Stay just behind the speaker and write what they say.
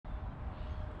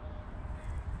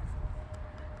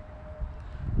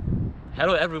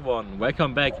Hello everyone,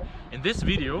 welcome back. In this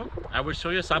video I will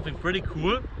show you something pretty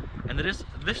cool, and it is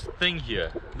this thing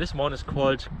here. This one is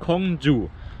called Kongju.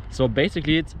 So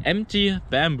basically it's empty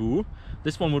bamboo.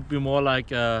 This one would be more like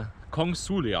Kong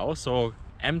Su Liao, so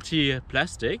empty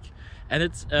plastic, and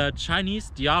it's a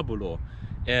Chinese Diabolo.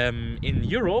 In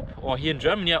Europe or here in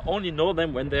Germany I only know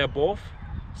them when they are both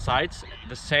sides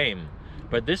the same,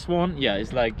 but this one, yeah,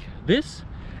 is like this,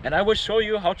 and I will show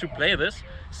you how to play this.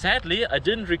 Sadly, I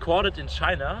didn't record it in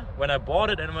China when I bought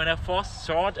it, and when I first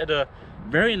saw it at a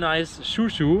very nice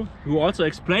shushu who also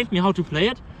explained me how to play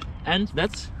it, and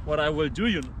that's what I will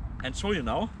do and show you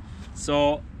now.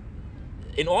 So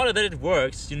in order that it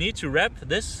works, you need to wrap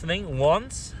this thing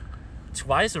once,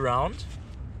 twice around,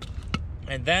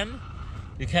 and then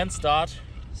you can start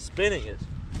spinning it.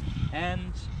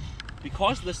 And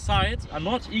because the sides are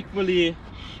not equally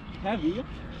heavy,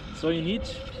 so you need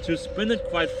to spin it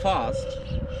quite fast,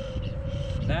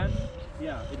 then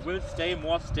yeah, it will stay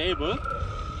more stable.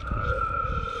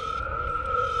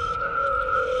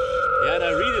 Yeah, and I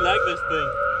really like this thing.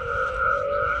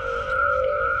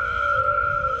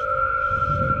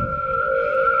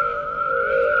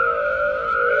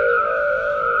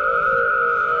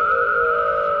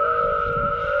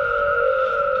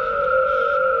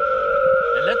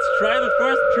 And let's try the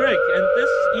first trick, and this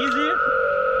is easy.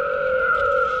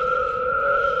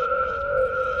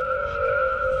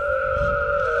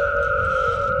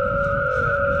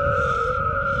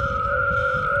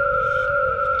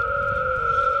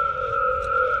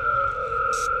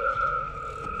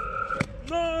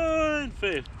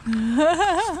 Fail.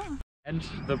 And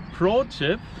the pro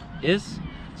tip is,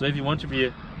 so if you want to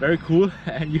be very cool,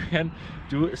 and you can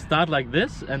start like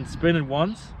this and spin it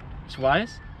once,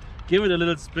 twice, give it a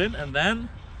little spin, and then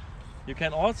you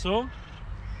can also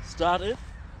start it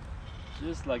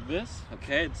just like this.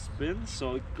 Okay, it spins,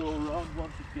 so it go around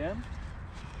once again,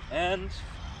 and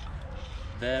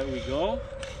there we go.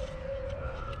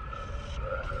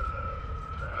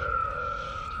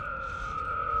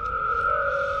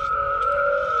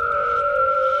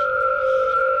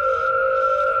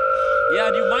 Yeah,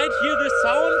 and you might hear this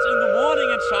sound in the morning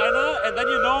in China, and then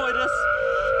you know it is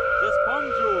this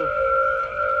Kongju.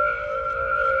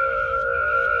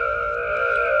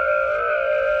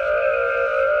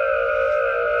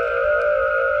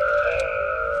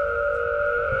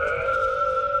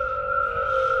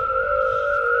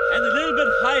 And a little bit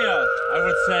higher, I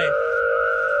would say.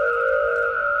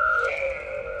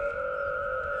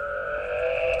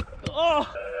 Oh!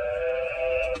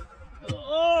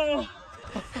 Oh!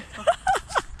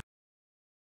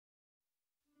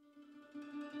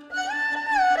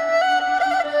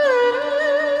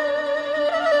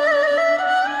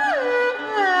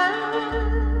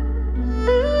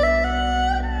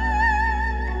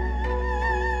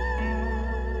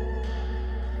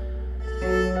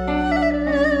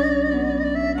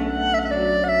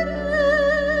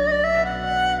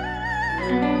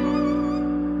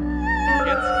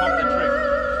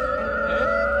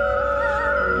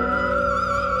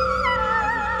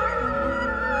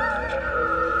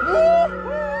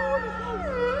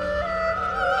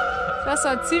 Das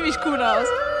sah ziemlich cool aus.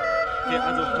 Okay,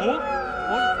 also hoch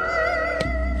und...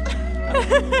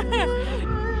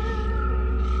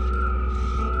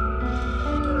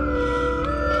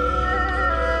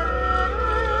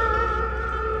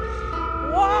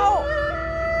 Wow!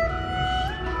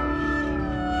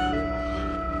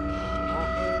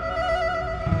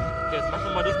 Okay, jetzt machen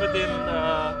wir mal das mit den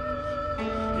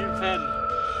vielen Fäden.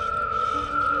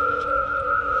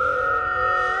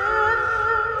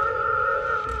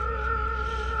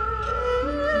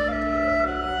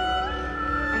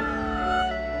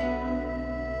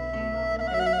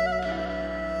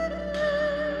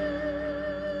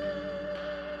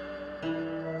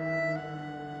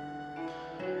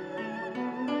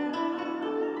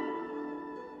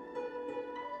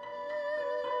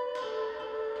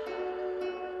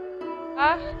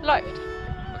 Läuft.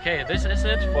 Okay, this is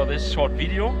it for this short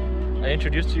video. I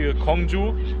introduced you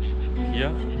Kongju.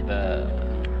 Here,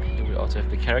 we also have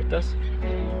the characters.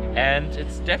 And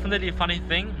it's definitely a funny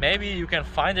thing. Maybe you can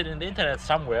find it in the internet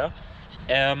somewhere.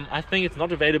 I think it's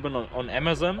not available on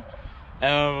Amazon.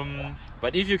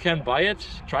 But if you can buy it,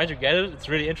 try to get it. It's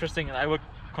really interesting, and I will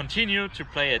continue to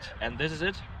play it. And this is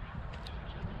it.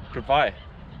 Goodbye.